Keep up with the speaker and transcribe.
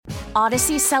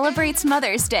Odyssey celebrates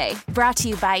Mother's Day, brought to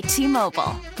you by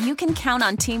T-Mobile. You can count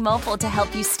on T-Mobile to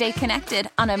help you stay connected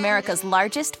on America's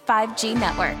largest 5G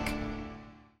network.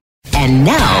 And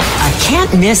now, a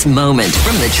can't-miss moment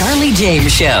from the Charlie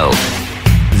James Show.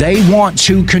 They want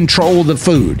to control the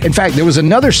food. In fact, there was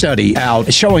another study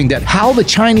out showing that how the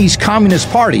Chinese Communist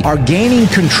Party are gaining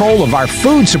control of our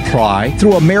food supply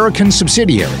through American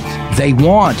subsidiaries. They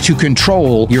want to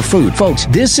control your food. Folks,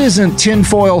 this isn't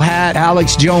tinfoil hat,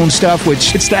 Alex Jones stuff,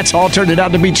 which that's all turned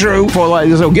out to be true.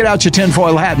 So get out your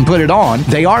tinfoil hat and put it on.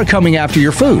 They are coming after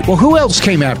your food. Well, who else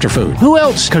came after food? Who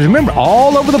else? Because remember,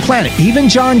 all over the planet, even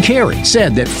John Kerry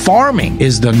said that farming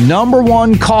is the number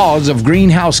one cause of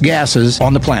greenhouse gases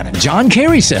on the planet. John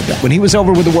Kerry said that when he was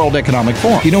over with the World Economic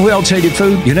Forum. You know who else hated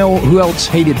food? You know who else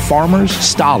hated farmers?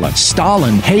 Stalin.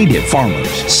 Stalin hated farmers.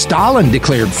 Stalin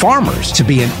declared farmers to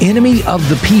be an enemy of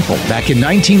the people back in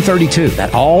 1932.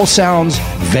 That all sounds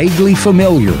vaguely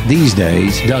familiar these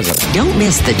days, doesn't it? Don't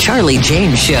miss the Charlie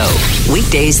James Show.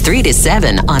 Weekdays 3 to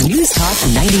 7 on News Talk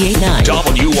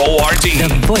 98.9.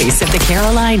 WORD. The voice of the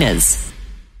Carolinas.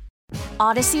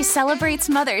 Odyssey celebrates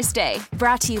Mother's Day,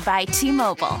 brought to you by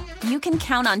T-Mobile. You can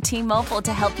count on T-Mobile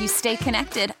to help you stay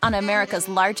connected on America's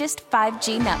largest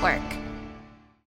 5G network.